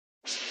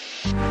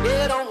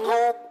Get on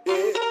home,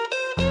 yeah.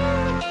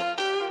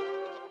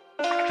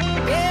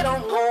 Get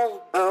on home.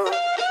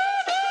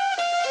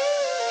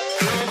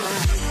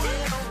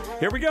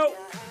 Here we go.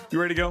 You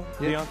ready to go,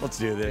 Yeah. Leon? Let's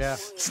do this. Yeah,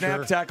 Snap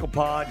sure. Tackle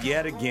Pod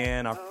yet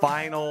again. Our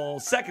final,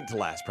 second to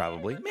last,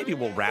 probably. Maybe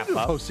we'll wrap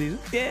up. Postseason.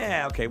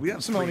 Yeah, okay. We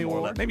have some Smelly more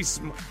war. left. Maybe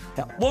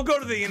hell, we'll go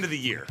to the end of the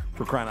year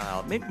for crying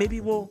out loud. Maybe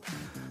we'll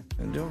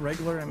do a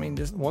regular. I mean,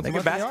 just Once a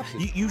make it month in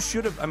the offseason. You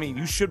should have. I mean,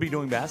 you should be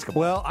doing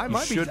basketball. Well, I You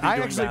might be. should I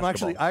doing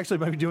actually basketball.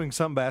 might be doing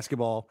some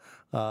basketball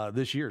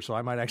this year, so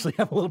I might actually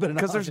have a little bit of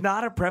Because there's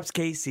knowledge. not a Preps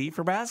KC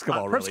for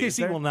basketball. Preps really, is KC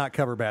there? will not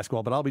cover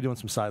basketball, but I'll be doing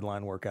some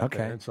sideline work out Okay.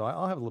 there, so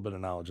I'll have a little bit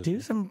of knowledge. do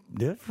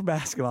it for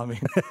basketball. I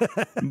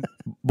mean,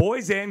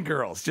 boys and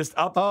girls, just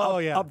up the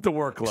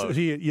workload. So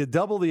you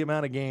double the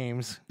amount of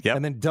games, Yep.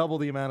 and then double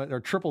the amount or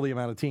triple the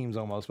amount of teams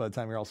almost by the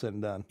time you're all said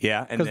and done.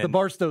 Yeah, and because the then-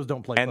 Barstows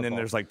don't play. And football. then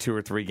there's like 2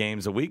 or 3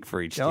 games a week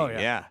for each team. Oh,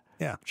 yeah.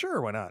 yeah,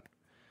 sure, why not?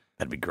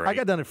 That'd be great. I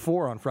got done at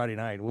 4 on Friday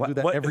night. We'll do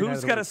that every night. Who's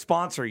of the got to week.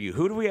 sponsor you?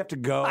 Who do we have to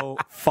go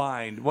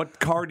find? What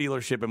car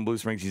dealership in Blue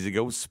Springs needs to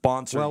go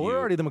sponsor Well, you? we're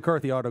already the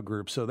McCarthy Auto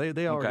Group, so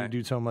they already Okay.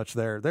 do so much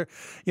there. They're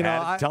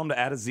Tell them to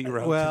add a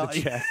zero well, to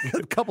the check.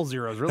 a couple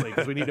zeros really,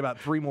 because we need about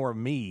 3 more of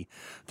me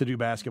to do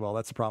basketball.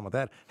 That's the problem with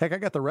that. Heck, I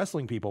got the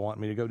wrestling people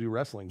wanting me to go do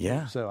wrestling. too.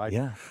 Yeah, So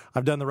yeah.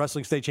 I've done the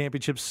wrestling state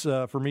championships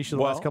for Misha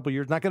the Well, last couple of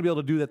years. Not going to be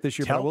able to do that this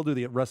year, but I tell- will do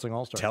the wrestling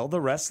all-star. Tell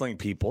the wrestling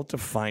people to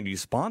find you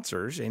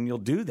sponsors, and you'll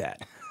do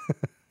that.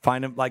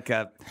 Find them like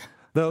a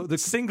the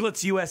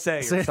Singlets USA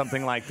or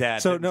something like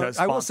that. So to no, I will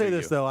sponsor say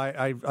this you. though.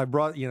 I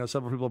brought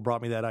several people have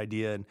brought me that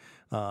idea, and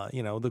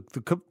the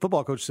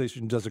football coach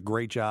station does a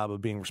great job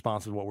of being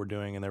responsive to what we're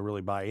doing, and they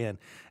really buy in.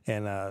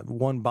 And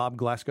one Bob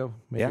Glasgow,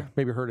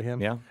 maybe heard of him.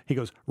 Yeah. He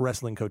goes,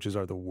 wrestling coaches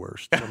are the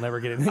worst. They'll never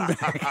get anything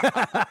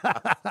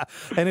back.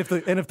 and if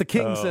the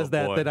king says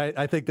that, boy. then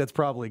I think that's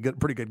probably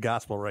pretty good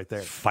gospel right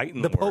there.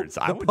 Fighting the Pope, words.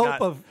 I the would Pope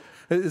not- of.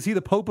 Is he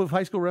the Pope of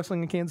high school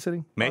wrestling in Kansas City?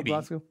 Bob Maybe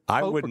Glasgow? I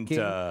Pope or wouldn't. king?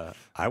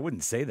 I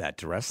wouldn't say that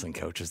to wrestling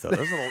coaches though.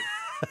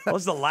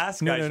 Those are the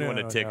last guys you want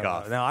to tick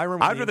off. No, I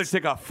remember I'd the rather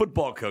tick off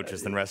football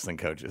coaches than wrestling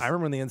coaches. I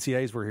remember when the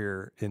NCAAs were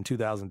here in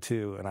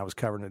 2002, and I was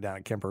covering it down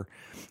at Kemper,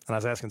 and I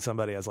was asking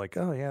somebody, I was like,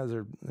 "Oh yeah, is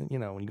there,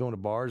 when you go into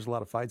bars, a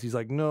lot of fights?" He's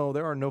like, "No,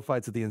 there are no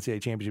fights at the NCAA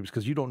championships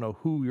because you don't know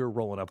who you're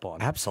rolling up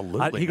on."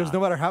 Absolutely He goes, not. "No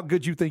matter how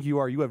good you think you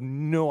are, you have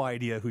no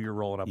idea who you're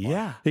rolling up on."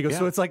 Yeah, He goes, yeah.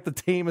 "So it's like the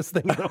tamest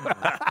thing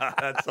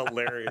That's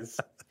hilarious.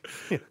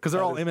 because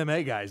they're all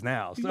MMA guys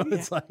now, so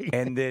it's like."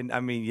 And then,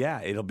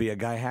 it'll be a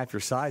guy half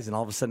your size, and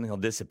all of a sudden he'll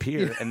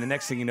disappear, and the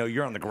next thing you know,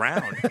 you're on the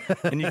ground,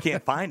 and you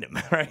can't find him.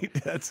 Right?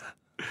 That's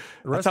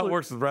how it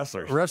works with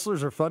wrestlers.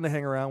 Wrestlers are fun to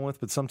hang around with,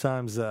 but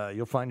sometimes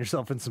you'll find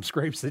yourself in some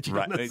scrapes that you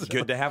Right. don't It's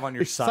necessarily- good to have on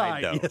your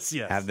side, though. Yes.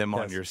 Have them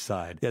on yes. your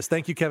side. Yes,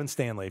 thank you, Kevin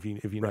Stanley, if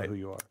you know who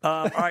you are.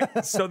 All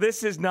right, so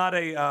this is not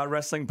a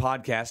wrestling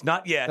podcast.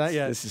 Not yet. Not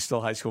yet. This is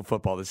still high school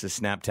football. This is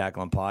Snap,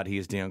 Tackle, and Pod. He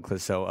is Dion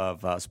Clisso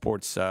of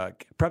Sports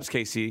Preps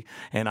KC,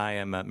 and I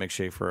am Mick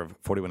Schaefer of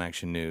 41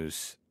 Action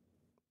News.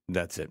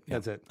 That's it.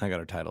 That's it. I got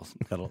our titles.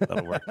 That'll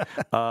work.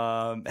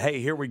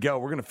 Hey, here we go.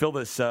 We're going to fill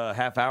this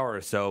half hour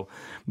or so,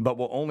 but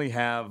we'll only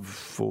have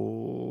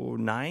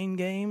 9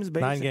 games,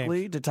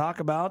 basically, to talk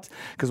about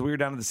because we were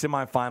down to the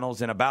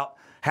semifinals and about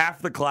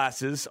half the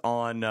classes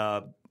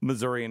on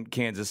Missouri and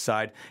Kansas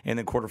side, and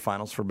then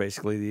quarterfinals for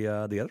basically the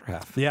other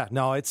half. Yeah,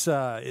 no, it's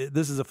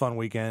this is a fun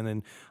weekend,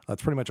 and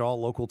it's pretty much all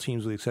local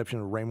teams with the exception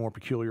of Raymore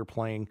Peculiar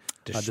playing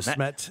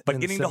DeSmet. But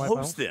in the getting to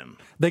host semifinals. them.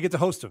 They get to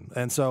host them,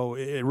 and so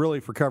it really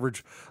for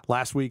coverage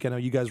last week. I know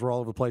you guys were all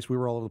over the place. We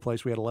were all over the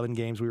place. We had 11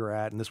 games we were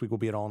at, and this week we'll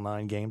be at all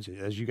 9 games,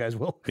 as you guys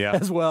will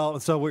as well.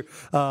 So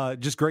we're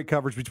just great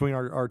coverage between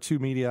our 2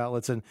 media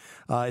outlets, and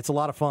it's a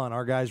lot of fun.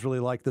 Our guys really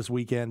like this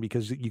weekend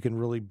because you can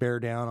really bear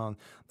down on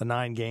the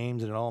 9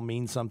 games, and it all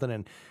means something.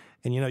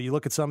 And you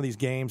look at some of these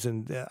games,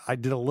 and I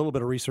did a little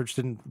bit of research,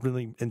 didn't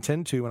really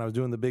intend to when I was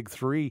doing the Big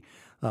 3.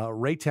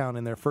 Raytown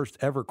in their first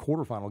ever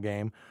quarterfinal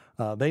game,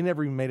 they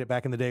never even made it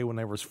back in the day when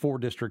there was 4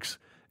 districts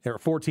or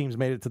 4 teams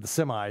made it to the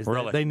semis.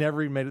 Really? They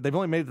never even made it. They've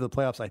only made it to the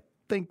playoffs, I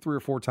think, 3 or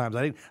 4 times.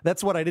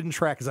 That's what I didn't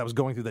track as I was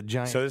going through the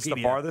giant. So this is the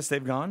PDF. farthest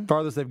they've gone?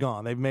 Farthest they've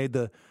gone. They've made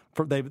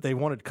they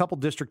won a couple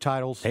district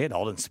titles. They had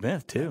Alden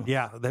Smith, too.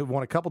 Yeah, they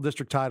won a couple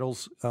district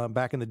titles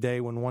back in the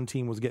day when one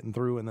team was getting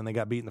through, and then they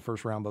got beat in the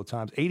first round both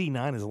times.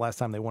 89 is the last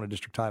time they won a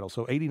district title.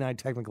 So 89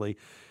 technically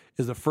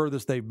is the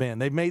furthest they've been.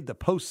 They've made the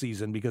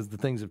postseason because the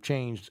things have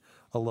changed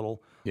a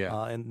little.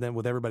 Yeah. And then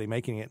with everybody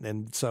making it.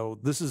 And so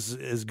this is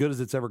as good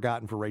as it's ever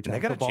gotten for Raytown They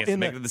got football a chance to in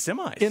make it to the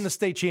semis. in the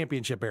state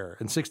championship era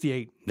in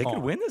 68. They could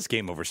on. win this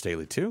game over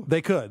Staley, too.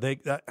 They could.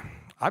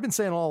 I've been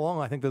saying all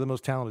along, I think they're the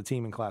most talented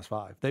team in Class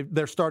 5.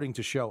 They're starting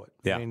to show it.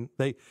 Yeah. I mean,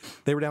 they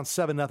were down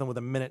 7-0 with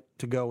a minute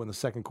to go in the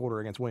second quarter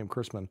against William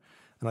Chrisman,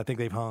 and I think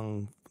they've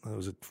hung,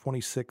 was it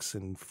 26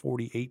 and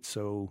 48,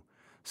 so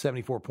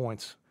 74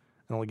 points,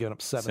 and only given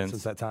up 7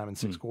 since that time in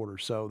 6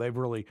 quarters. So they've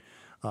really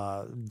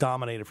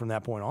dominated from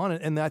that point on,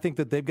 and I think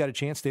that they've got a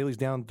chance. Staley's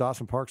down,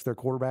 Dawson Parks, their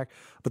quarterback,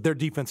 but their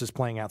defense is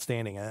playing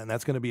outstanding, and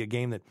that's going to be a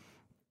game that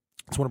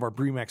It's one of our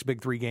BREMAX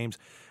Big Three games.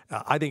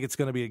 I think it's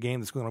going to be a game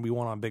that's going to be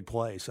won on big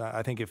plays.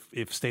 I think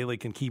if Staley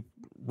can keep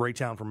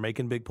Raytown from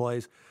making big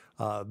plays,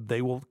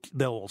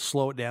 they'll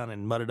slow it down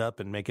and mud it up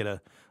and make it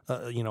a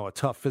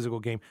tough physical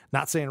game.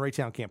 Not saying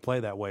Raytown can't play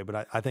that way,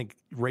 but I think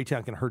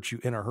Raytown can hurt you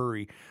in a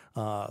hurry.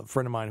 A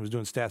friend of mine who was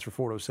doing stats for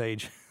Fort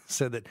Osage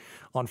said that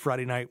on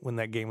Friday night when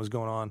that game was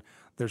going on,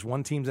 there's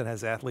one team that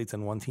has athletes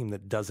and one team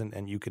that doesn't,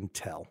 and you can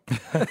tell.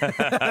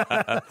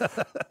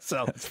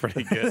 So that's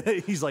pretty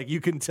good. He's like,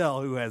 you can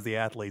tell who has the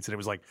athletes, and it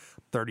was like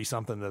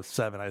 30-something to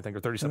 7, I think,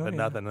 or 30-something to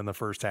nothing in the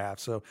first half.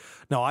 So,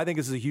 no, I think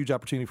this is a huge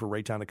opportunity for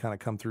Raytown to kind of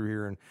come through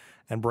here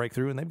and break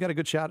through, and they've got a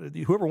good shot.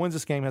 Whoever wins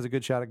this game has a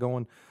good shot at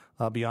going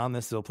beyond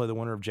this. They'll play the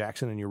winner of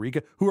Jackson and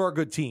Eureka, who are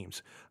good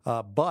teams.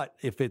 But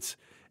if it's,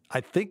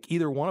 I think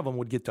either one of them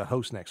would get to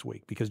host next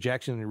week because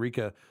Jackson and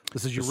Eureka,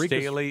 this is Eureka.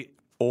 Staley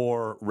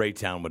or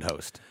Raytown would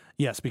host.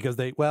 Yes, because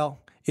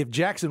if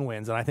Jackson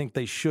wins, and I think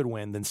they should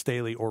win, then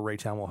Staley or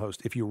Raytown will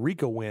host. If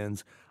Eureka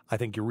wins, I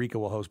think Eureka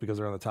will host because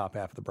they're on the top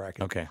half of the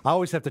bracket. Okay. I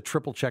always have to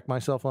triple check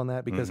myself on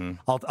that because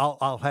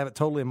I'll have it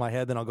totally in my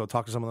head, then I'll go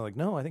talk to someone. They're like,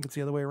 no, I think it's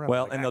the other way around.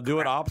 Well, like, and they'll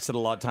do it opposite a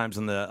lot of times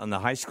on the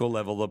high school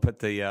level. They'll put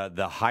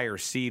the higher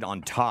seed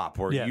on top,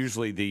 where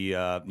usually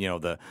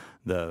the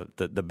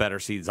better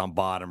seeds on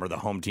bottom or the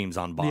home teams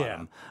on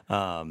bottom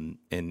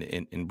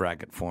in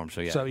bracket form.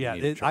 So I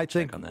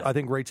think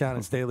Raytown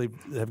and Staley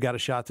have got a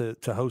shot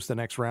to host the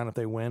next round if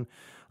they win.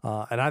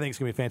 And I think it's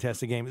going to be a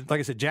fantastic game. Like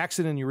I said,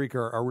 Jackson and Eureka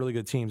are really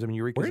good teams. I mean,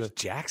 Eureka's where's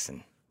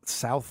Jackson?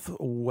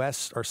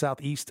 Southwest or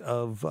southeast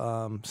of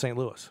St.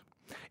 Louis.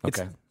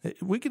 Okay.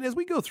 As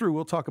we go through,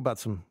 we'll talk about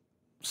some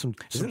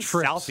trips.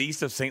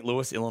 Southeast of St.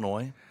 Louis,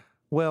 Illinois?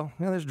 Well,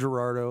 there's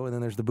Gerardo, and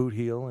then there's the Boot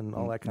Heel and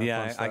all that kind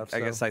of fun stuff. I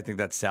guess I think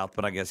that's south,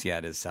 but I guess,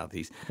 it is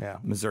southeast. Yeah.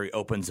 Missouri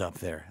opens up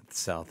there at the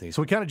southeast.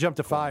 So we kind of jumped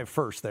to 5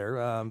 first there.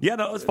 No,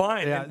 it's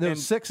fine. Yeah, and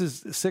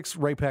 6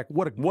 Ray-Pac.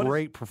 What a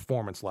great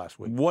performance last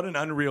week. What an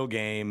unreal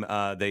game.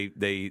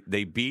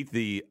 They beat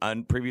the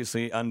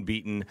previously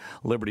unbeaten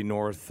Liberty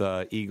North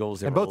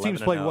Eagles. And both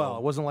teams played well.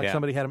 It wasn't like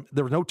somebody had –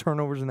 there were no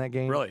turnovers in that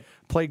game. Really?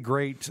 Played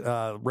great.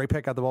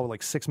 Ray-Pac got the ball with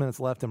like 6 minutes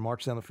left and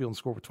marched down the field and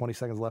scored with 20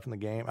 seconds left in the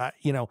game.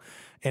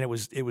 And it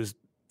was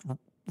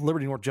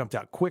Liberty North jumped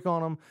out quick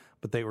on them,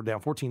 but they were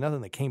down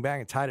 14-0. They came back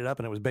and tied it up,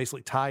 and it was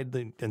basically tied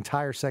the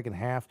entire second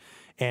half.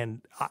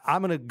 And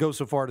I'm going to go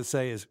so far to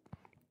say is,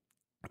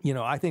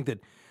 I think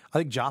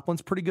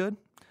Joplin's pretty good.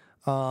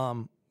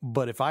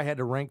 But if I had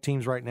to rank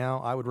teams right now,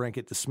 I would rank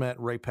it DeSmet,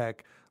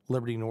 Ray-Pac,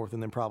 Liberty North,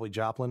 and then probably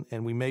Joplin.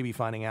 And we may be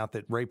finding out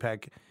that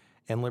Ray-Pac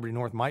and Liberty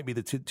North might be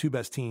the two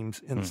best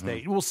teams in the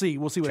state. We'll see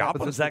what happens.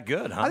 Joplin's that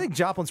good, huh? I think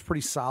Joplin's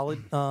pretty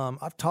solid.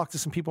 I've talked to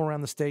some people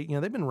around the state.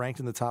 They've been ranked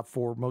in the top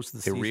 4 most of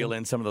the season. They reel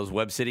in some of those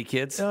Webb City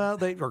kids?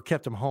 They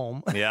kept them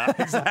home. Yeah,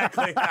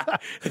 exactly.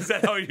 Is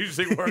that how it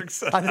usually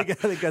works? I think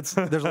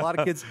there's a lot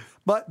of kids,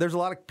 but there's a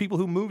lot of people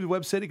who moved to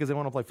Webb City because they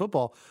want to play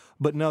football.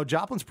 But no,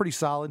 Joplin's pretty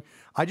solid.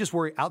 I just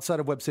worry outside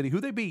of Webb City, who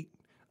they beat.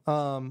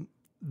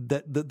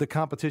 That the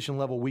competition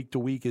level week to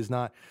week is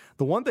not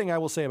the one thing I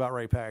will say about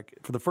Ray-Pac.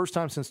 For the first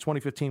time since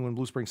 2015, when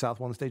Blue Springs South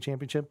won the state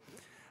championship,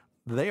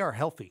 they are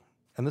healthy,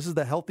 and this is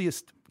the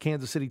healthiest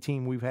Kansas City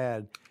team we've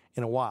had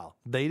in a while.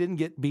 They didn't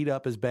get beat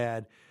up as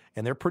bad,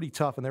 and they're pretty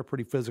tough and they're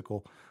pretty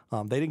physical.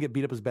 They didn't get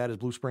beat up as bad as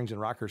Blue Springs and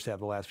Rockhurst have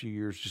the last few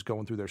years, just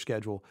going through their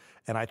schedule.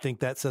 And I think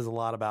that says a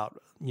lot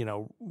about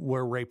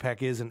where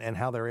Ray-Pac is and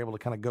how they're able to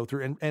kind of go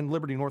through. And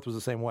Liberty North was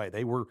the same way;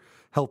 they were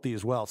healthy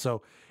as well.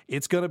 So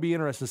it's going to be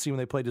interesting to see when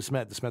they play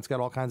DeSmet. DeSmet's got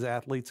all kinds of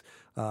athletes,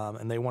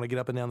 and they want to get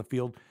up and down the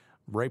field.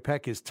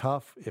 Ray-Pac is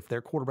tough. If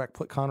their quarterback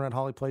Conrad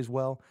Hawley plays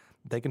well,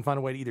 they can find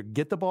a way to either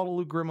get the ball to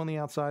Luke Grimm on the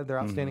outside, their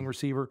outstanding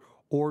receiver,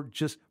 or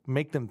just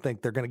make them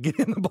think they're going to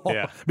get in the ball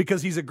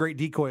because he's a great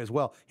decoy as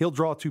well. He'll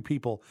draw 2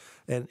 people.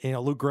 And,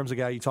 Luke Grimm's a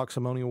guy, you talk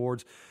Simone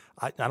Awards.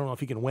 I don't know if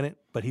he can win it,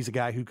 but he's a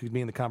guy who could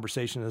be in the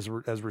conversation as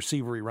a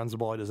receiver. He runs the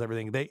ball. He does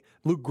everything.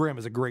 Luke Grimm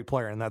is a great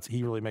player, and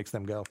he really makes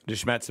them go.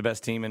 DeSmet's the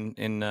best team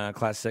in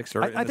Class 6?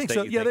 Or I think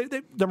so. Yeah,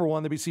 they number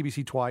one, they beat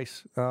CBC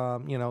twice.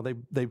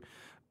 They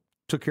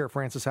took care of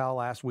Francis Howell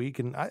last week,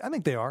 and I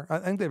think they are. I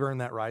think they've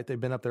earned that right. They've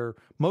been up there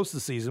most of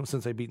the season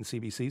since they've beaten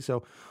CBC.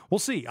 So we'll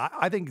see.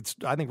 I think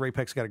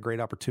Ray-Pac's got a great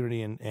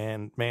opportunity,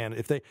 and man,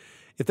 if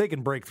they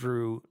can break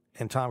through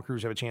and Tom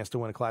Cruise have a chance to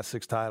win a Class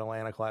 6 title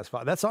and a Class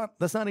 5, that's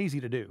not easy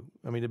to do.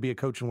 I mean, to be a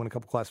coach and win a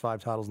couple Class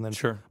 5 titles and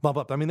then bump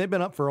up. I mean, they've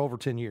been up for over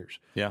 10 years.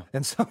 Yeah,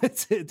 and so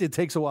it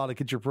takes a while to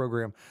get your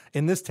program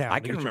in this town. I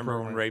can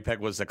remember when Ray-Pac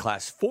was a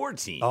Class 4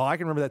 team. Oh, I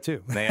can remember that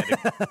too. They had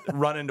to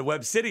run into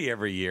Webb City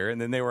every year,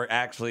 and then they were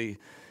actually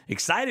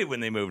excited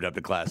when they moved up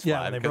to Class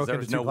 5 because there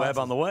was no Webb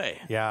on the way.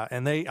 Yeah,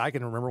 and I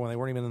can remember when they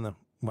weren't even in the.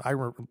 I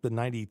remember the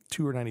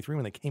 92 or 93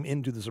 when they came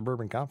into the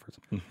Suburban Conference.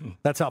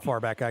 That's how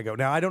far back I go.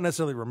 Now, I don't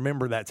necessarily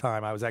remember that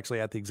time. I was actually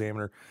at the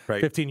Examiner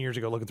 15 years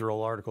ago looking through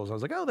old articles. I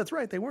was like, oh, that's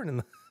right. They weren't in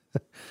the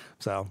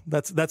So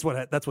that's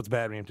what's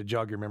bad when you have to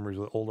jog your memories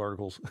with old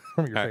articles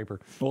from your paper.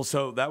 Well,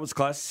 so that was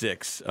Class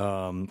 6.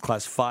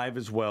 Class 5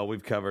 as well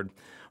we've covered.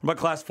 About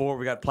Class 4,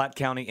 we got Platte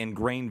County and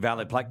Grain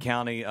Valley. Platte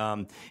County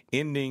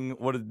ending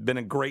what had been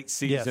a great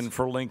season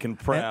for Lincoln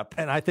Prep.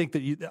 And I think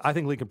that I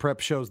think Lincoln Prep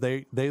shows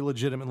they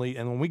legitimately,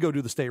 and when we go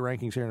do the state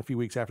rankings here in a few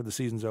weeks after the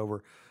season's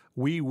over,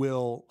 I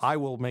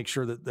will make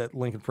sure that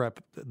Lincoln Prep,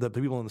 the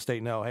people in the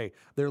state know, hey,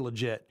 they're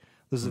legit.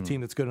 This is a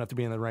team that's good enough to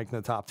be in the rank in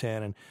the top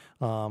 10 and,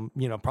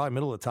 probably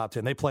middle of the top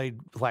 10. They played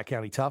Platte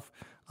County tough,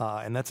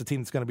 and that's a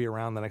team that's going to be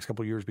around the next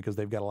couple of years because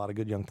they've got a lot of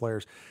good young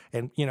players.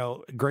 And,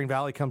 Grain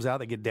Valley comes out,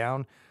 they get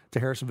down to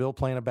Harrisonville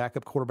playing a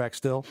backup quarterback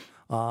still,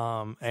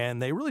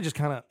 and they really just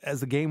kind of,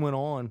 as the game went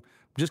on,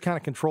 just kind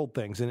of controlled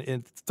things. And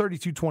it's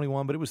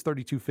 32-21, but it was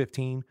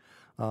 32-15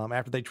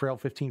 after they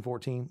trailed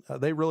 15-14.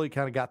 They really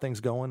kind of got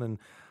things going, and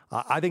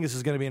I think this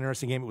is going to be an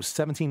interesting game. It was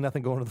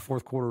 17-0 going into the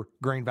fourth quarter.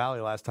 Grain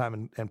Valley last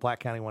time, and Platte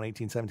County won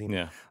 18-17.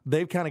 Yeah.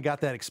 They've kind of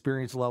got that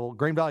experience level.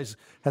 Grain Valley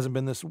hasn't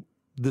been this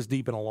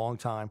deep in a long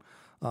time.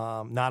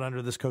 Not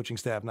under this coaching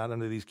staff, not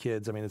under these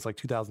kids. I mean, it's like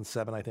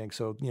 2007, I think.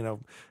 So,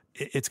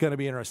 it's going to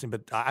be interesting.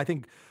 But I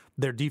think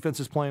their defense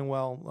is playing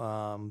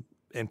well.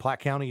 And Platte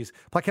County's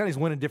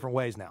winning different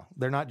ways now.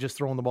 They're not just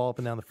throwing the ball up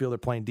and down the field. They're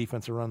playing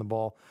defense and running the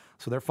ball.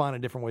 So they're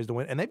finding different ways to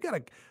win. And they've got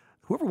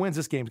whoever wins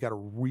this game's got a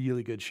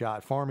really good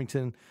shot.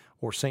 Farmington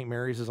or St.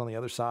 Mary's is on the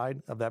other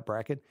side of that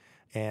bracket.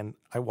 And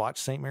I watched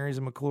St. Mary's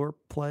and McClure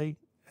play,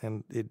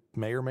 and it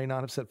may or may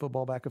not have set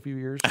football back a few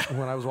years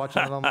when I was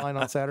watching it online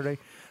on Saturday.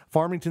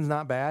 Farmington's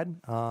not bad.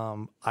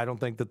 I don't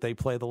think that they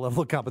play the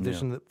level of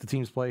competition that the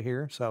teams play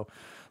here. So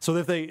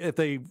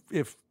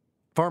if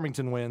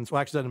Farmington wins, well,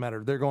 actually, it doesn't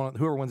matter.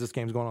 Whoever wins this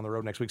game is going on the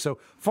road next week. So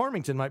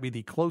Farmington might be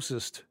the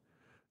closest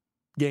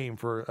game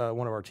for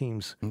one of our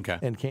teams on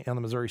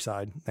the Missouri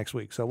side next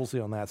week. So we'll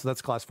see on that. So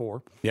that's Class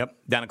 4. Yep.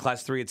 Down in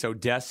Class 3, it's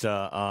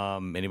Odessa.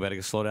 Anybody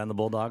can slow down the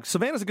Bulldogs?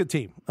 Savannah's a good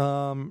team.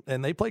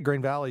 And they played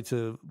Grain Valley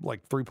to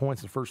like 3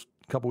 points in the first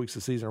couple weeks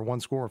of the season, or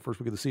one score in the first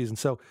week of the season.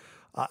 So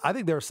I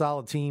think they're a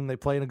solid team. They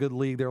play in a good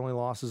league. Their only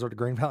losses are to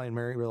Grain Valley and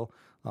Maryville.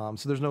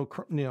 So there's no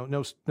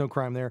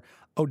crime there.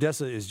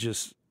 Odessa is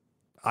just,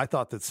 I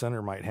thought that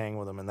Center might hang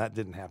with them, and that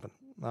didn't happen.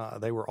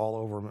 They were all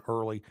over them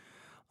early.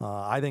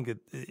 I think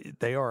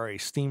they are a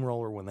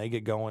steamroller when they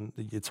get going.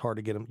 It's hard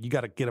to get them. You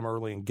got to get them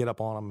early and get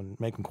up on them and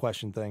make them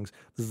question things.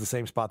 This is the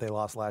same spot they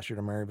lost last year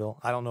to Maryville.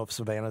 I don't know if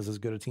Savannah's as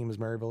good a team as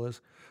Maryville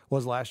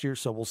was last year,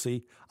 so we'll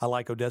see. I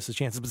like Odessa's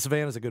chances, but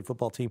Savannah's a good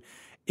football team.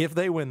 If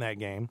they win that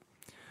game,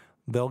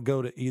 they'll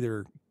go to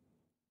either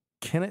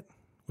Kennett,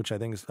 which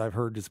I've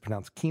heard is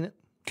pronounced Keenet.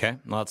 Okay,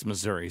 well, it's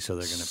Missouri, so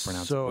they're going to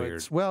pronounce it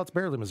weird. It's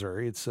barely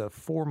Missouri. It's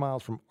 4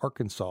 miles from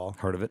Arkansas.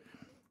 Heard of it?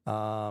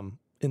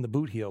 In the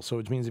Boot Heel, so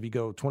it means if you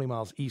go 20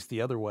 miles east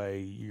the other way,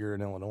 you're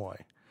in Illinois.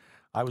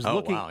 I was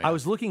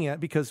looking at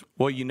because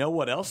you know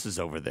what else is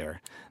over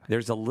there?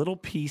 There's a little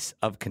piece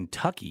of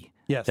Kentucky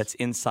that's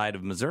inside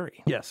of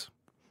Missouri. Yes.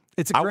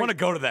 I want to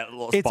go to that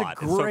little spot.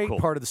 It's a great so cool.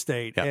 part of the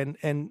state. Yep.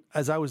 And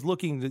as I was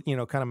looking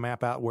to, kind of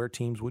map out where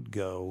teams would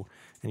go,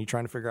 and you're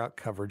trying to figure out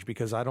coverage,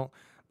 because I don't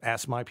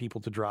ask my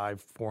people to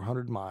drive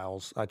 400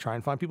 miles. I try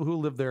and find people who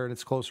live there, and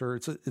it's closer.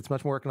 It's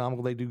much more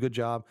economical. They do a good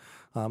job.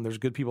 There's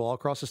good people all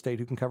across the state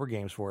who can cover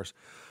games for us.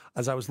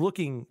 As I was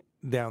looking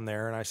down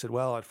there, and I said,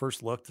 well, I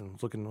first looked and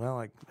was looking, well,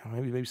 like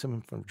maybe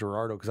someone from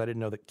Gerardo, because I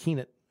didn't know that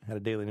Keenet had a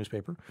daily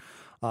newspaper.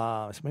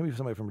 So maybe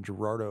somebody from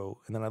Gerardo,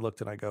 and then I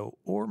looked and I go,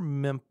 or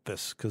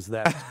Memphis, because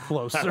that's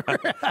closer.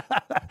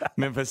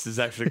 Memphis is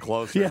actually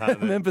closer. Yeah,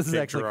 Memphis is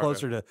actually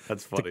closer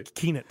to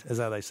Keenet, is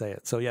how they say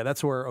it. So yeah,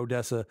 that's where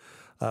Odessa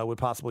would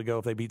possibly go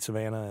if they beat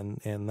Savannah,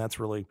 and that's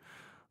really,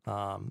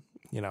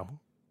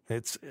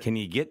 it's. Can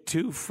you get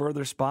two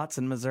further spots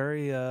in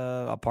Missouri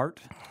apart?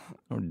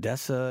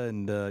 Odessa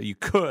and you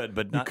could,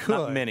 but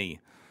not many.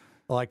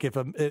 Like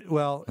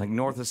like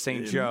north of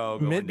St. Joe,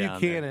 Mid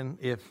Buchanan,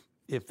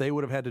 if they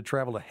would have had to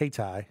travel to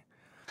Hayti,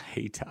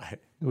 it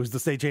was the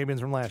state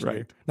champions from last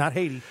year, not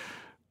Haiti,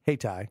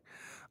 Hayti.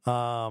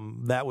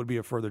 That would be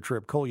a further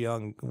trip. Cole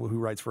Young, who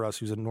writes for us,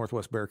 who's a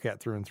Northwest Bearcat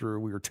through and through,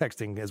 we were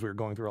texting as we were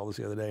going through all this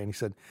the other day, and he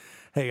said,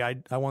 hey,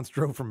 I once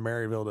drove from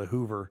Maryville to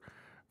Hoover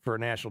for a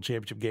national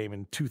championship game,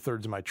 and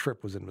 2/3 of my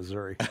trip was in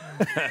Missouri.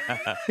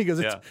 He goes,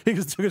 it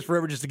took us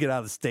forever just to get out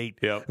of the state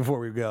before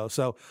we go.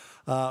 So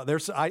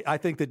I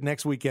think that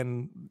next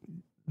weekend,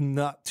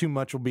 not too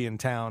much will be in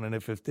town, and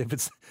if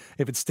it's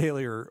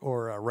Staley or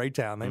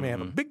Raytown, they may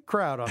have a big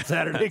crowd on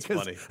Saturday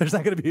because there's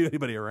not going to be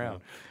anybody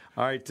around.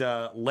 All right,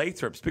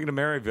 Lathrop. Speaking of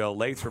Maryville,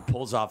 Lathrop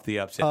pulls off the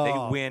upset.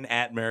 They win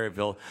at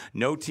Maryville.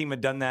 No team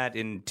had done that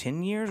in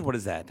 10 years. What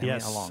is that?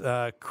 How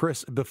long?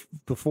 Chris,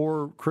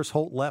 before Chris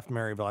Holt left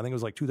Maryville, I think it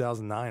was like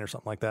 2009 or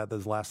something like that. That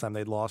was the last time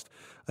they'd lost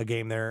a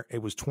game there.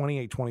 It was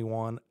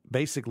 28-21,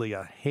 basically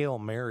a Hail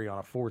Mary on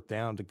a fourth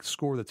down to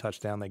score the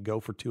touchdown. They go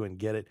for two and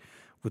get it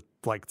with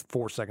like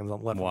 4 seconds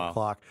left on the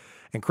clock.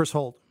 And Chris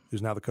Holt,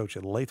 who's now the coach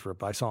at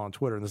Lathrop, I saw on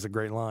Twitter, and this is a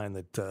great line,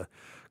 that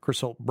Chris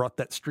Holt brought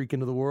that streak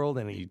into the world,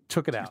 and he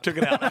took it out.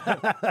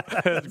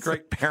 That's a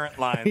great parent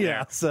line there.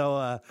 Yeah,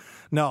 so,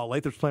 no,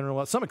 Lathrop's playing real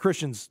well. Summit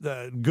Christian's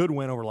good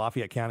win over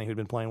Lafayette County, who'd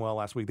been playing well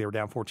last week. They were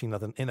down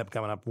 14-0, ended up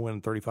coming up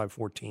winning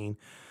 35-14.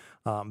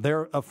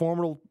 They're a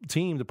formidable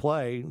team to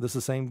play. This is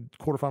the same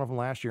quarterfinal from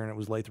last year, and it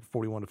was Lathrop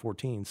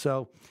 41-14.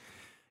 So,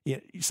 yeah,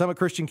 Summit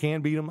Christian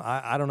can beat them.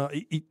 I don't know.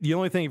 The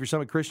only thing, if you're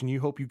Summit Christian, you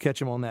hope you catch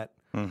them on that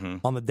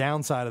on the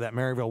downside of that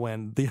Maryville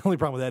win. The only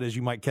problem with that is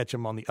you might catch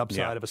them on the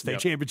upside of a state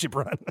championship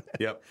run.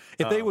 Yep.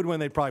 If they would win,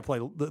 they'd probably play.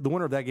 The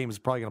winner of that game is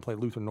probably going to play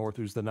Lutheran North,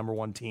 who's the number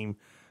 1 team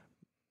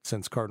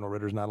since Cardinal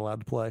Ritter's not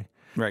allowed to play.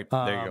 Right.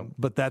 There you go.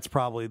 But that's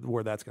probably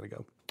where that's going to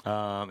go.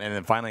 And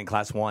then finally in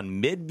Class 1,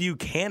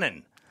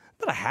 Mid-Buchanan.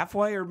 About a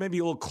halfway or maybe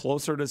a little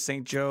closer to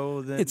St.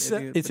 Joe than it's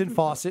in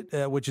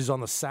Fawcett, which is on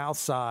the south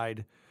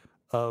side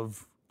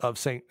of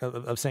St.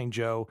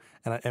 Joe,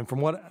 and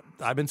from what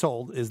I've been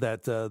told is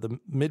that the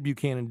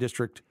Mid-Buchanan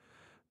district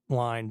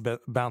line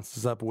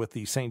bounces up with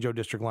the St. Joe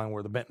district line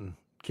where the Benton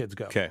kids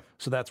go. Okay,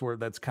 so that's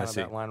kind of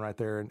that line right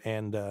there,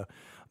 and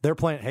they're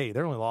playing. Hey,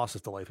 their only loss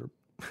is to Lathrop.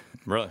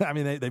 Really? I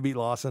mean, they beat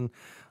Lawson.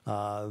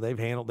 They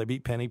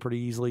beat Penny pretty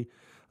easily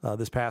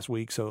this past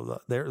week,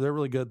 so they're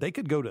really good. They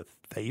could go to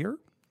Thayer,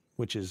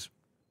 which is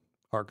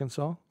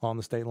Arkansas on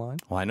the state line.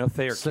 Well, I know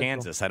Thayer,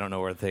 Kansas. I don't know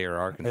where Thayer,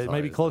 Arkansas is. It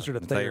may be closer to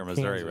Thayer,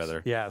 Missouri, Kansas.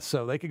 rather. Yeah,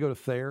 so they could go to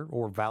Thayer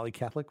or Valley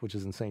Catholic, which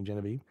is in St.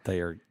 Genevieve.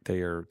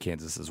 Thayer,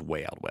 Kansas is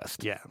way out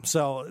west. Yeah.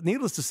 So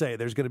needless to say,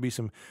 there's going to be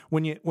some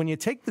when you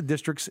take the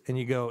districts and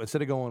you go,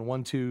 instead of going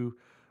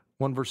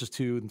 1 versus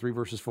 2 and 3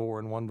 versus 4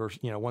 and 1 versus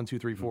 1, 2,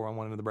 3, 4 on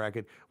one end of the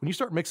bracket. When you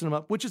start mixing them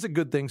up, which is a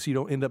good thing, so you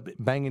don't end up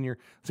banging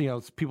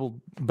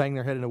people bang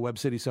their head into Webb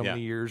City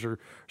many years or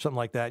something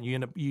like that.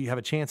 And you have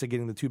a chance of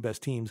getting the 2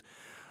 best teams.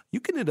 You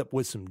can end up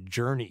with some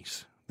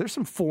journeys. There's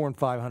some 400 and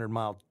 500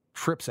 mile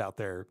trips out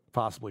there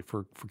possibly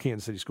for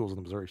Kansas City schools on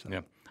the Missouri side.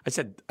 Yeah.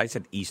 I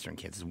said eastern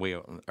Kansas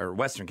or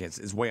western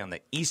Kansas is way on the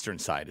eastern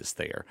side is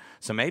Thayer.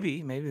 So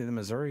maybe the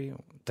Missouri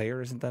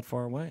Thayer isn't that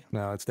far away.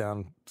 No, it's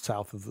down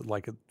south of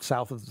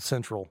the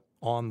central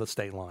on the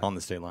state line. On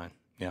the state line.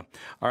 Yeah.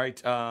 All right.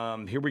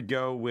 Here we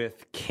go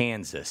with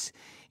Kansas.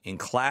 In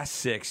Class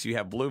 6, you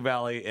have Blue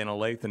Valley and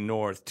Olathe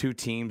North, 2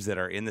 teams that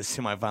are in the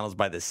semifinals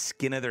by the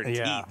skin of their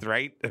teeth,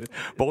 right?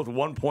 Both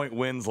 1-point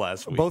wins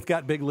last week. Both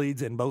got big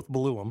leads and both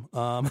blew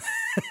them.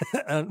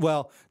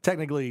 Well,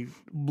 technically,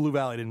 Blue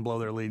Valley didn't blow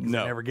their lead because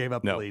they never gave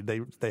up the lead.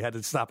 They had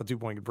to stop a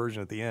 2-point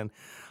conversion at the end.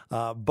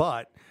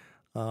 Well,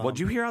 did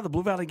you hear how the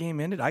Blue Valley game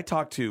ended? I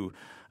talked to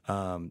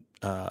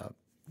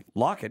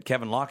Lockett,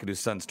 Kevin Lockett, whose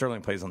son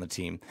Sterling plays on the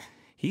team.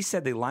 He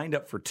said they lined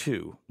up for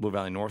 2, Blue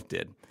Valley North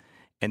did.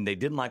 And they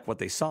didn't like what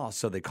they saw,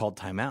 so they called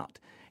timeout.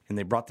 And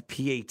they brought the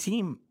PA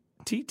team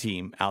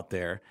out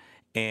there,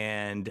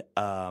 and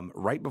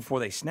right before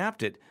they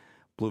snapped it,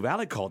 Blue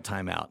Valley called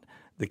timeout.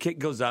 The kick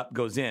goes up,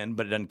 goes in,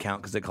 but it doesn't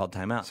count because they called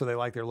timeout. So they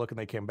liked their look and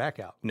they came back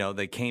out. No,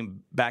 they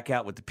came back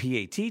out with the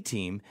PAT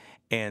team,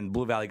 and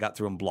Blue Valley got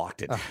through and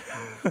blocked it.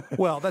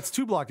 Well, that's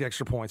 2 blocked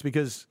extra points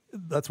because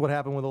that's what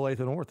happened with Olathe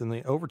North in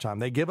the overtime.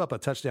 They give up a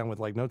touchdown with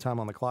no time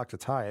on the clock to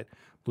tie it.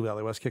 Blue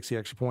Valley West kicks the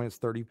extra point. It's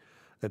 30.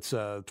 It's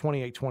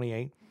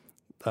 28-28.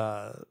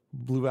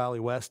 Blue Valley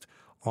West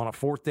on a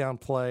 3rd down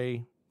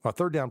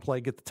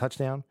play, get the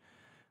touchdown.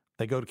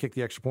 They go to kick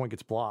the extra point,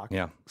 gets blocked.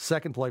 Yeah.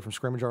 Second play from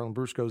scrimmage, Arlen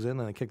Bruce goes in,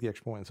 and they kick the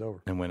extra point, and it's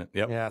over. And win it.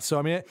 Yep. Yeah. So,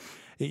 I mean,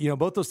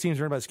 both those teams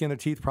are in by the skin of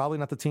their teeth. Probably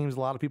not the teams a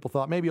lot of people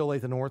thought. Maybe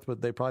Olathe North,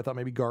 but they probably thought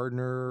maybe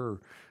Gardner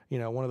or,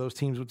 one of those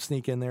teams would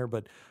sneak in there.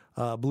 But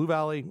Blue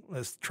Valley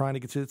is trying to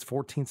get to its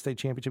 14th state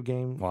championship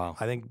game. Wow.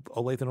 I think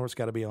Olathe North's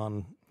got to be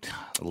on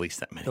at least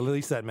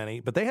that many.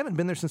 But they haven't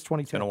been there since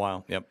 2010. It's been a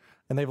while. Yep.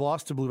 And they've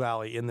lost to Blue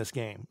Valley in this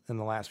game in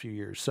the last few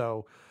years.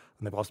 So,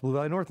 and they've lost to Blue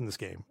Valley North in this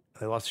game.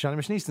 They lost to Shawnee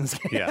Mission East in this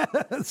game. Yeah.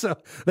 So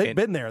they've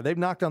been there. They've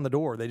knocked on the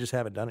door. They just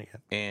haven't done it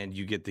yet. And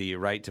you get the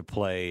right to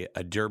play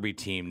a Derby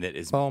team that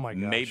is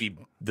maybe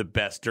the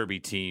best Derby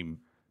team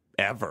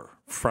ever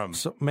from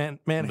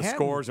the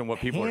scores and what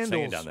people are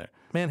saying down there.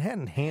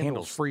 Manhattan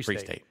handles Free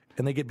State.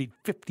 And they get beat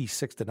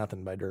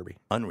 56-0 by Derby.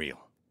 Unreal.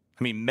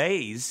 I mean,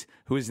 Mays,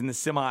 who is in the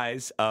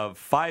semis of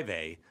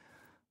 5A,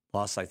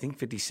 lost, I think,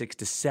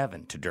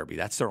 56-7 to Derby.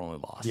 That's their only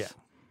loss. Yeah.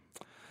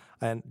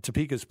 And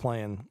Topeka's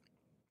playing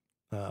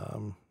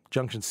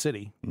Junction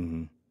City,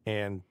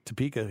 and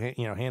Topeka,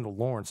 handled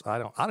Lawrence. I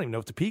don't even know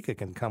if Topeka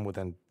can come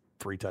within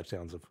 3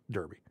 touchdowns of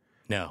Derby.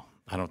 No,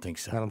 I don't think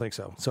so. I don't think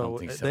so. So,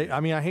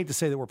 I hate to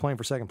say that we're playing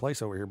for second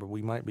place over here, but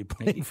we might be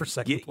playing for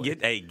second place.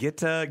 Get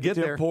to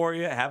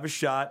Emporia, have a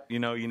shot. You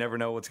never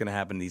know what's going to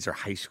happen. These are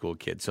high school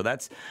kids. So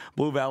that's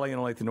Blue Valley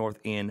and Olathe North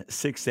in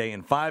 6A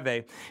and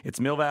 5A. It's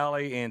Mill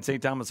Valley and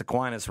St. Thomas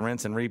Aquinas,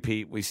 rinse and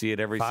repeat. We see it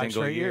every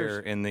single year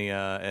in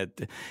the.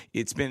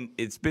 It's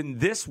been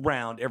this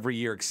round every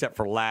year except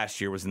for last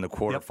year was in the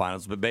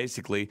quarterfinals. Yep. But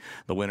basically,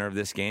 the winner of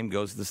this game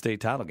goes to the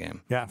state title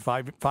game. Yeah,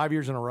 five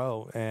years in a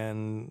row,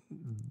 and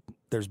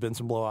there's been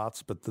some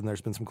blowouts, but then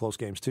there's been some close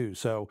games too.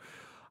 So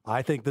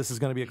I think this is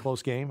going to be a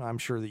close game. I'm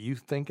sure that you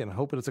think and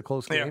hope that it's a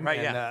close game. Yeah, right,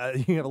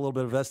 and you have a little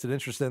bit of vested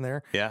interest in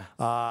there. Yeah.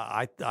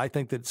 I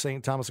think that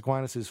St. Thomas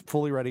Aquinas is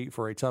fully ready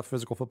for a tough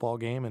physical football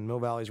game, and Mill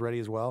Valley's ready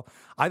as well.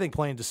 I think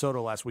playing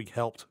DeSoto last week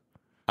helped.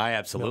 I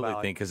absolutely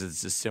think because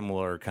it's a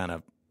similar kind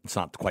of it's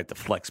not quite the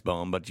flex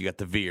bone, but you got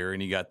the veer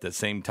and you got the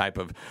same type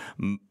of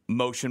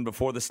motion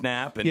before the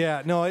snap. And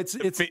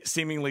it's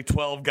seemingly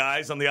 12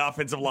 guys on the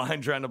offensive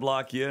line trying to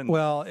block you.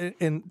 Well,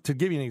 and to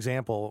give you an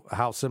example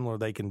how similar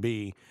they can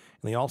be,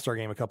 in the All-Star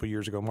game a couple of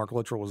years ago, Mark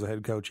Luttrell was the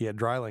head coach. He had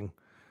Dreiling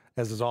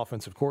as his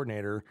offensive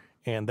coordinator,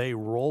 and they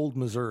rolled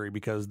Missouri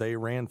because they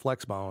ran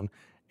flex bone,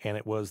 and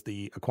it was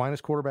the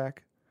Aquinas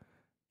quarterback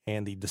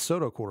and the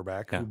DeSoto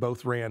quarterback, who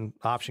both ran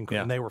option,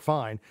 and they were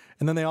fine.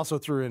 And then they also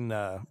threw in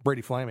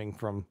Brady Flaming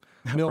from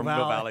Mill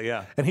Valley,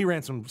 and he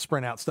ran some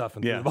sprint out stuff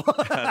and threw the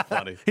ball. That's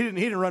funny. He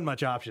didn't run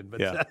much option,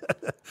 but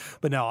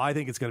but no, I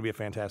think it's going to be a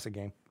fantastic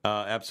game.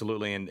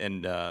 Absolutely,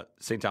 and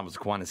St. Thomas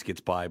Aquinas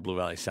gets by Blue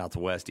Valley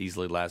Southwest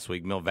easily last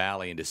week. Mill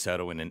Valley and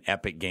DeSoto in an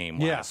epic game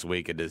last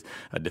week. It is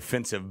a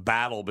defensive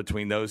battle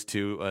between those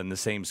two in the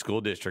same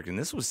school district, and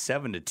this was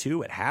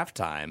 7-2 at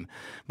halftime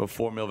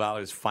before Mill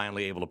Valley was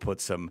finally able to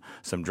put some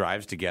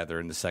drives together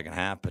in the second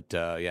half. But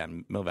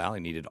Mill Valley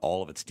needed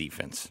all of its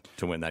defense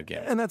to win that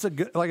game, and that's a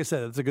good, like I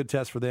said, it's a good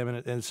test for them,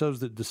 and it shows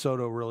that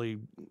DeSoto really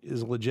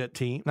is a legit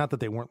team. Not that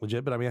they weren't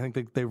legit, but I mean, I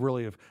think they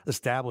really have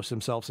established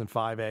themselves in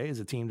 5A as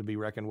a team to be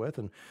reckoned with,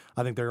 and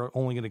I think they're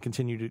only going to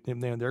continue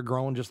to. They're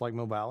growing just like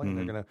Mill Valley, and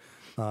they're going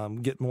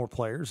to get more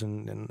players,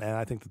 and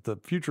I think that the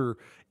future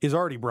is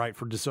already bright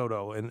for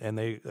DeSoto, and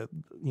they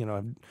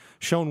have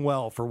shown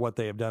well for what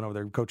they have done over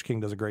there. Coach King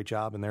does a great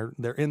job, and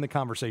they're in the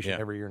conversation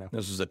every year now.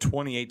 This was a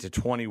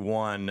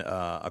 28-21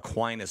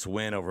 Aquinas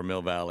win over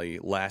Mill Valley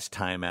last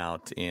time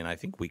out in I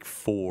think week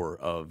 4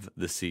 of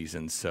the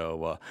season.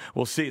 So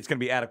we'll see. It's going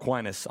to be at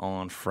Aquinas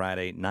on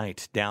Friday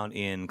night. Down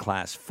in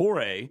Class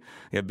 4A, you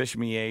have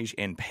Bishop Miege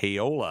and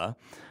Paola.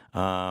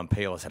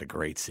 Paola's had a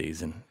great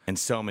season. In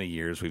so many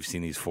years, we've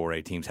seen these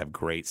 4A teams have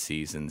great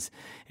seasons,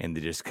 and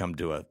they just come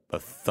to a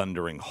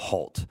thundering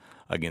halt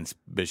against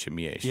Bishop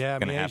Miege. Yeah,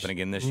 going to happen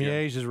again this year.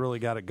 Miege has really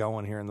got it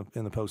going here in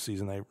the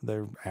postseason.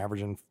 They're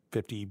averaging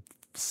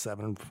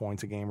 57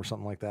 points a game or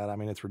something like that. I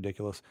mean, it's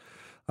ridiculous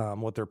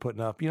what they're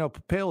putting up.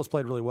 Paola's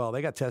played really well.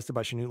 They got tested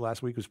by Chanute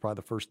last week. It was probably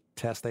the first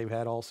test they've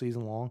had all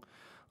season long.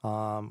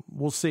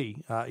 We'll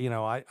see.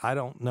 I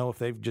don't know if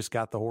they've just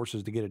got the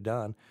horses to get it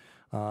done.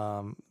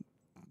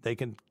 They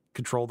can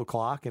control the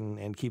clock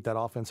and keep that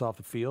offense off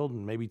the field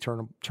and maybe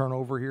turn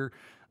over here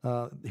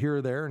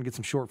or there and get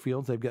some short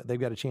fields. They've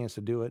got a chance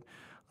to do it.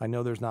 I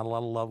know there's not a lot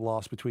of love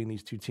lost between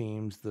these two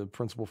teams. The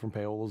principal from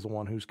Paola is the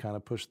one who's kind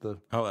of pushed the.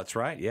 Oh, that's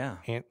right. Yeah.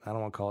 I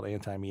don't want to call it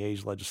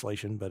anti-Miege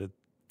legislation, but it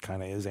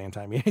kind of is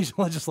anti-Miege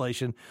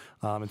legislation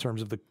in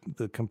terms of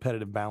the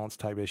competitive balance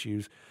type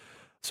issues.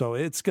 So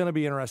it's going to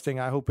be interesting.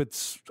 I hope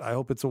it's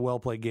a well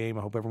played game.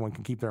 I hope everyone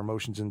can keep their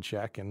emotions in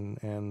check and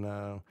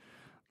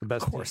the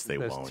best. Of course, team,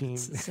 they best won't. Team,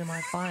 it's the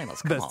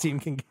semifinals. Best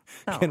team can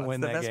win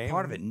that game. That's the best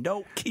part of it.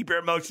 No, keep your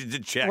emotions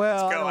in check.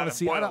 Well,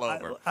 Let's go.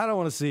 I don't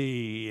want to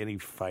see any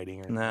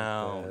fighting.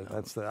 No,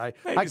 that's the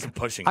some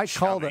pushing. I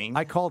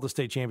called the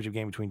state championship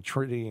game between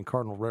Trinity and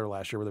Cardinal River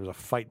last year, where there was a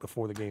fight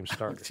before the game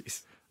started.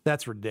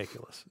 That's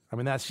ridiculous. I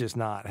mean, that's just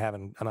not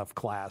having enough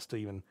class to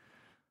even.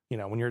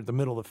 When you're at the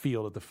middle of the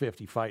field at the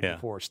 50 fighting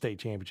before a state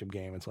championship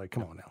game, it's like,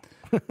 come on now.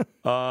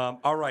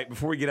 All right,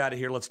 before we get out of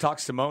here, let's talk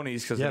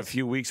Simone's because in a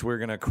few weeks we're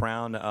going to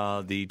crown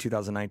the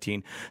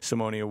 2019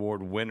 Simone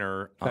Award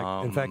winner.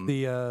 In fact,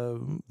 the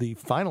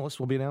finalists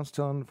will be announced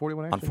on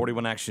 41 Action. On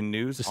 41 Action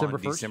News December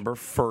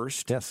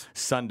 1st. Yes.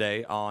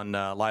 Sunday on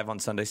live on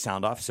Sunday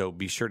Sound Off. So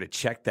be sure to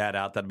check that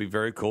out. That'd be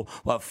very cool.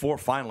 We'll have 4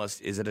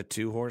 finalists. Is it a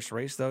 2-horse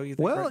race though? You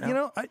think?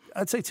 Well,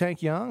 I'd say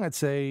Tank Young. I'd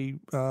say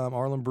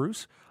Arlen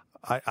Bruce.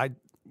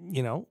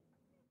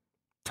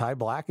 Ty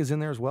Black is in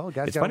there as well. The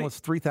guy's got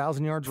almost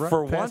 3,000 yards passing.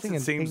 For once,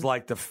 it seems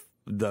like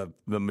the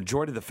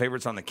majority of the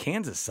favorites on the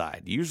Kansas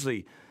side.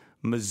 Usually,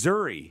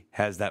 Missouri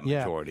has that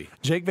majority.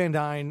 Jake Van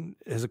Dyne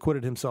has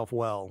acquitted himself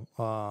well.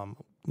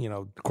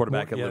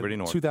 Quarterback at Liberty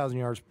North. 2,000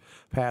 yards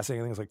passing.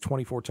 I think it's like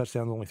 24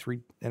 touchdowns, only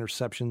 3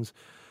 interceptions.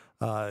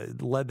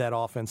 Led that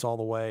offense all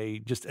the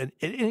way. Just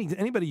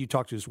anybody you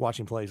talk to is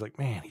watching plays like,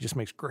 man, he just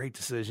makes great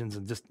decisions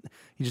and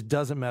he just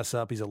doesn't mess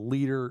up. He's a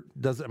leader.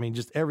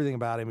 Just everything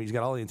about him. He's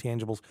got all the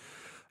intangibles.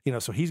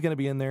 So he's going to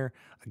be in there.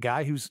 A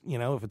guy who's,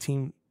 if a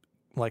team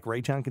like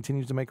Raytown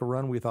continues to make a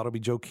run, we thought it'd be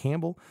Joe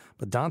Campbell,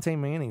 but Dante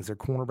Manning's their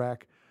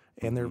cornerback,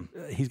 and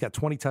he's got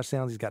 20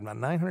 touchdowns. He's got about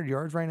 900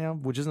 yards right now,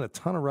 which isn't a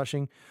ton of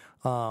rushing,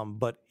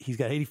 but he's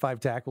got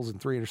 85 tackles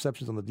and 3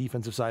 interceptions on the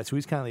defensive side. So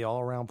he's kind of the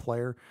all-around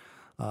player.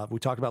 We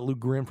talked about Luke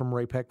Grimm from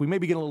Ray Peck. We may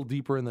be getting a little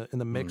deeper in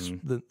the mix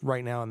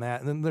right now in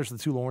that. And then there's the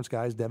 2 Lawrence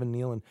guys, Devin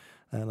Neal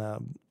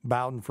and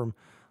Bowden from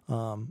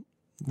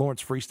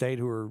Lawrence Free State,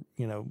 who are,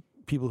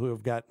 people who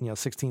have got,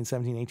 16,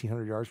 17,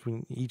 1,800 yards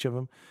between each of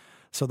them.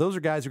 So those are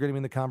guys who are going to be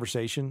in the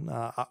conversation.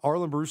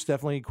 Arlen Bruce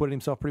definitely acquitted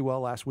himself pretty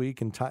well last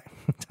week. And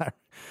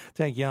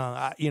Tank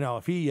Young,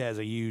 if he has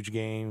a huge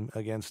game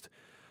against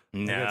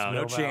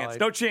No chance.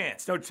 No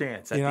chance.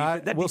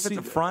 That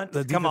defensive front.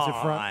 The come defensive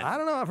on. front. I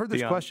don't know. I've heard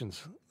there's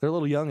questions. They're a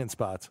little young in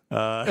spots.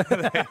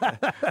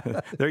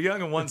 They're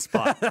young in one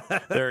spot.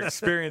 They're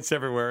experienced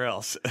everywhere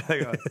else.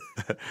 They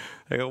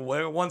got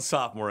one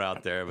sophomore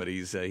out there, but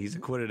he's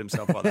acquitted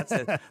himself well.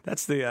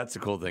 That's the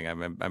cool thing.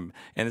 And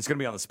it's going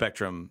to be on the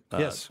Spectrum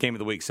game of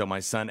the week. So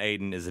my son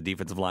Aiden is a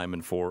defensive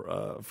lineman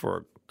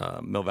for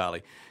Mill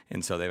Valley,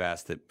 and so they've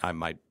asked that I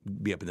might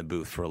be up in the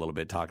booth for a little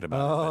bit talking about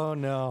it. Oh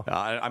no,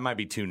 I might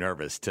be too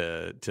nervous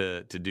to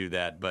do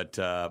that, but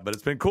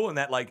it's been cool in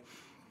that like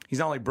he's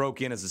not only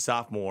broke in as a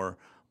sophomore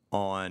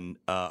on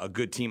a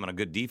good team on a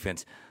good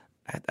defense.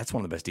 That's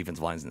one of the best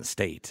defensive lines in the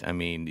state. I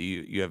mean,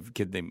 you have a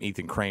kid named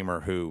Ethan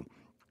Kramer who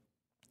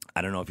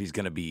I don't know if he's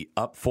going to be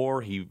up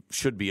for. He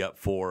should be up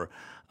for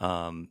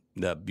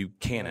the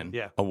Buchanan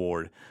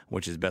Award,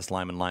 which is best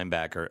lineman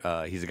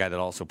linebacker. He's a guy that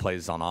also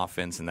plays on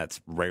offense, and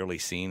that's rarely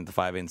seen at the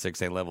 5A and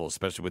 6A level,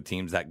 especially with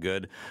teams that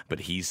good.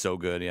 But he's so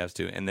good, he has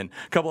to. And then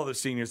a couple other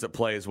seniors that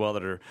play as well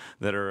that are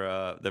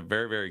they're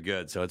very, very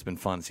good. So it's been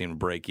fun seeing him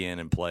break in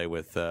and play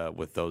with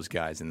those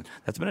guys, and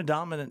that's been a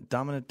dominant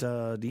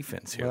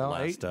defense here. Well,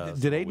 did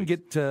Aiden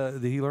get?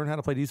 Did he learn how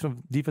to play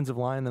defensive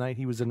line the night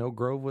he was in Oak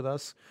Grove with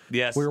us?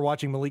 Yes, we were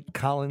watching Malik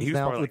Collins. He was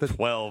probably like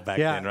 12 back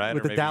then, right?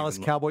 With the Dallas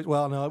Cowboys.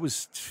 Well, no, it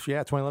was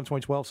 2011,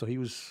 2012. So he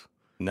was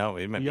he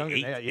might be younger.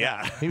 8.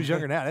 Yeah, he was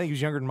younger now. I think he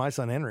was younger than my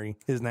son Henry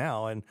is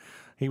now, and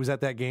he was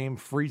at that game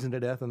freezing to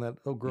death in that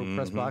Oak Grove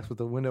press box with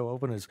the window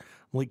open as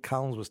Malik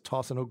Collins was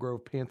tossing Oak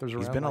Grove Panthers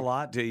around. He's been a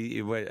lot.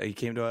 He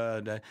came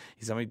to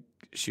he's somebody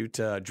shoot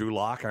Drew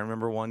Locke. I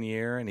remember one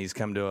year, and he's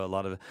come to a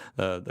lot of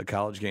the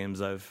college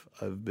games I've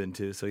been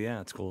to. So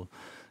yeah, it's cool.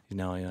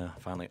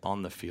 Finally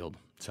on the field.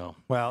 So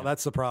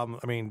that's the problem.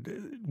 I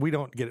mean, we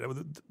don't get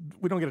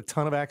a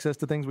ton of access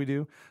to things we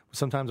do.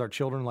 Sometimes our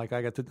children, like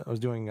I was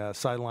doing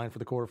sideline for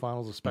the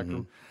quarterfinals of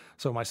Spectrum,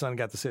 so my son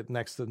got to sit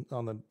next to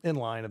on the in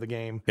line of the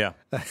game,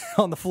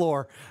 on the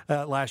floor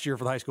last year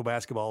for the high school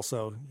basketball.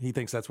 So he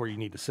thinks that's where you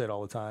need to sit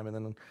all the time. And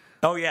then,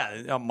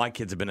 my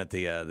kids have been at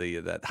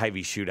that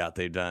Hy-Vee shootout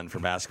they've done for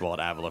basketball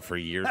at Avila for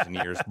years and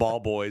years. Ball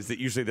boys that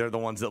usually they're the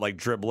ones that like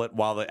dribble it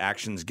while the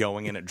action's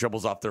going and it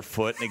dribbles off their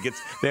foot and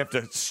they have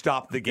to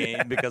stop the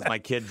game because my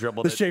kid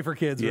dribbled the it. Schaefer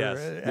kids were at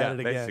it again.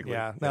 Basically.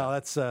 Yeah. No,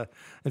 that's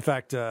in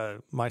fact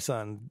my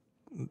son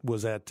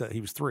was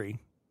he was 3.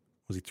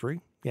 Was he 3?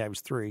 Yeah, he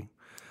was 3.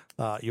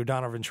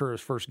 Yordano Ventura's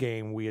first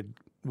game, we'd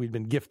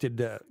been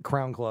gifted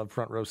Crown Club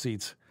front row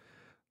seats,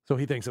 so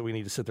he thinks that we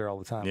need to sit there all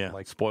the time. Yeah,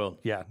 like spoiled.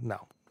 Yeah,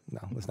 no,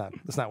 that's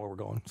not where we're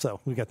going. So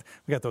we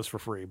got those for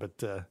free,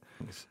 but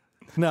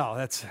no,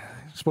 that's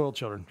spoiled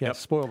children. Yeah,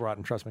 spoiled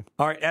rotten. Trust me.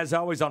 All right, as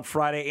always on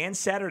Friday and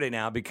Saturday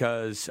now,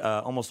 because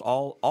almost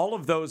all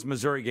of those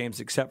Missouri games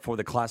except for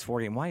the Class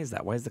 4 game. Why is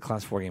that? Why is the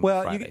Class 4 game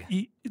on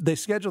Friday?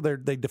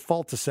 They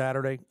default to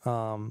Saturday,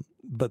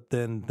 but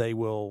then they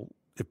will,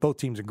 if both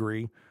teams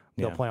agree,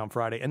 they'll play on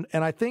Friday. And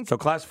I think so.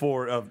 Class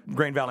 4 of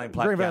Grand Valley and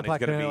Platte County is going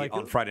to be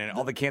on Friday night.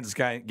 All the Kansas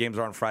games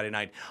are on Friday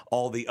night.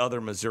 All the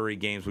other Missouri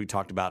games we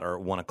talked about are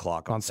at 1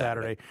 o'clock on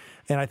Saturday.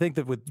 And I think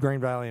that with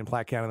Grand Valley and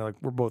Platte County, they're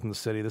like, we're both in the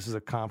city. This is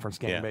a conference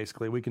game,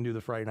 basically. We can do the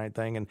Friday night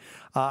thing. And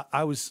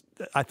I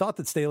thought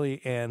that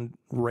Staley and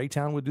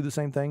Raytown would do the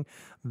same thing.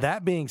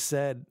 That being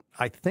said,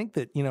 I think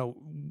that,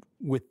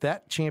 with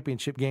that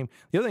championship game,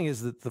 the other thing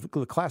is that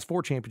the Class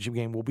 4 championship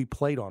game will be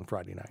played on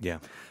Friday night. Yeah.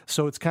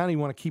 So it's kind of, you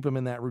want to keep them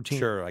in that routine.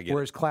 Sure, I get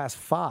Whereas Class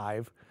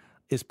 5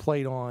 is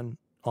played on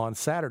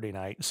Saturday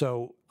night.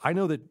 So I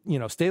know that,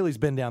 Staley's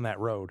been down that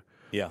road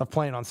of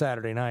playing on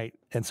Saturday night.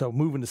 And so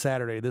moving to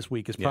Saturday this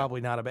week is probably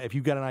not a bad, if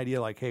you've got an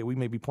idea like, hey, we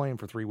may be playing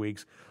for 3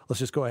 weeks, let's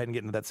just go ahead and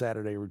get into that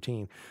Saturday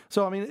routine.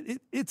 So, I mean,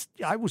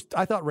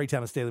 I thought Raytown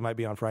and Staley might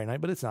be on Friday night,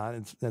 but it's not.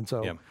 And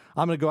so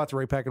I'm going to go out to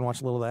Ray-Pac and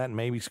watch a little of that and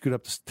maybe scoot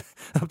up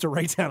to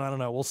Raytown. I don't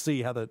know. We'll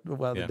see how the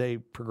day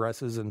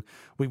progresses. And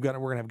we're going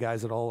to have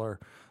guys at all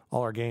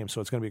our games.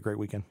 So it's going to be a great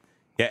weekend.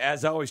 Yeah,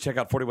 as always, check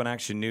out 41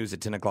 Action News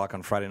at 10 o'clock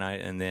on Friday night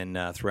and then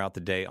throughout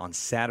the day on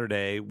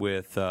Saturday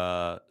with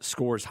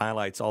scores,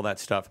 highlights, all that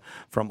stuff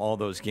from all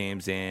those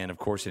games. And, of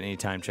course, at any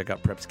time, check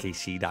out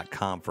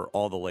prepskc.com for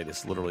all the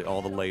latest, literally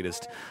all the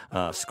latest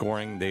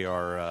scoring. They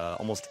are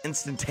almost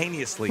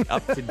instantaneously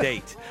up to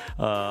date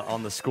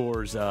on the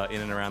scores in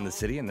and around the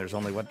city. And there's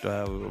only, what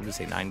would we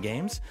say, 9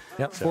 games?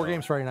 Yep, so 4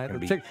 games Friday night.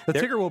 The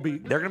ticker will be...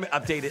 They're going to be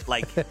updated,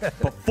 like,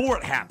 before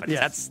it happens.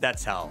 Yes.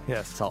 That's how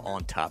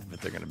on top of it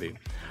they're going to be.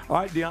 All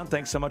right, Dion,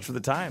 thanks so much for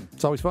the time.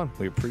 It's always fun.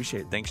 We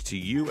appreciate it. Thanks to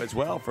you as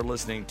well for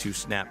listening to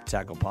Snap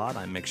Tackle Pod.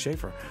 I'm Mick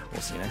Schaefer.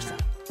 We'll see you next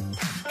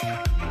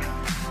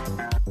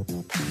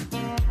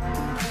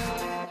time.